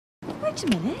wait a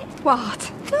minute.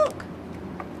 What? Look.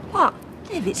 What?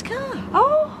 David's car.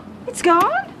 Oh, it's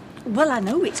gone? Well, I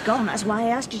know it's gone. That's why I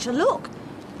asked you to look.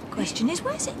 Question is,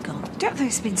 where's it gone? Don't think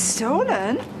it's been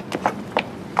stolen.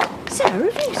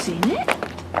 Sarah, have you seen it?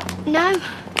 No.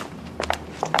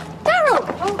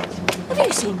 Darryl! Oh, have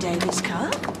you seen David's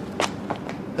car?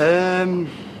 No.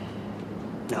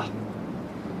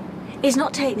 He's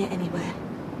not taking it anywhere.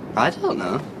 I don't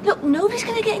know. Look, nobody's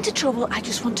going to get into trouble. I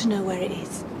just want to know where it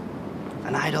is.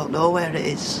 And I don't know where it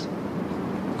is.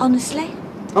 Honestly?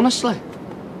 Honestly.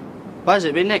 Why has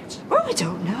it been nicked? Oh, I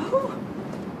don't know.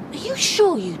 Are you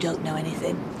sure you don't know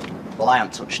anything? Well, I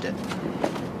haven't touched it.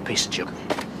 Piece of junk.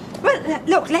 Well,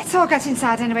 look, let's all get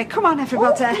inside anyway. Come on,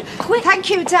 everybody. Oh, quick. Thank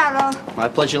you, Darryl. My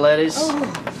pleasure, ladies.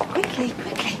 Oh, Quickly,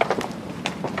 quickly.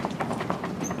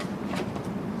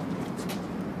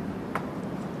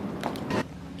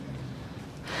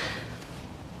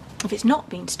 if it's not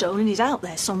been stolen, he's out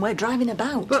there somewhere driving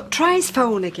about. Well, try his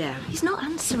phone again. He's not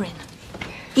answering.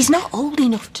 He's not old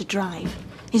enough to drive.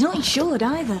 He's not insured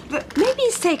either. But maybe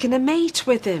he's taken a mate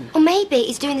with him. Or maybe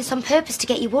he's doing this on purpose to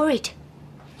get you worried.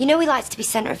 You know he likes to be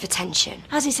centre of attention.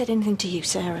 Has he said anything to you,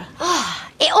 Sarah? Oh,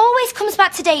 it always comes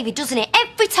back to David, doesn't it?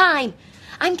 Every time.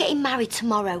 I'm getting married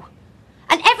tomorrow.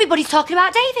 And everybody's talking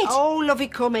about David. Oh, lovey,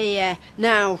 come here.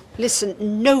 Now,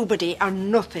 listen, nobody or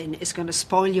nothing is going to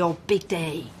spoil your big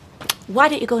day. Why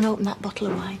don't you go and open that bottle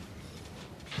of wine?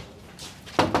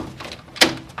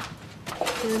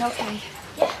 Feeling okay?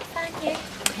 Yeah, thank you.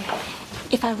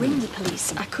 If I ring the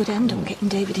police, I could end up getting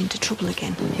David into trouble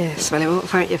again. Yes, well, he won't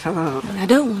thank you for that. And I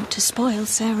don't want to spoil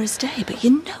Sarah's day, but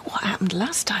you know what happened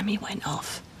last time he went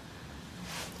off.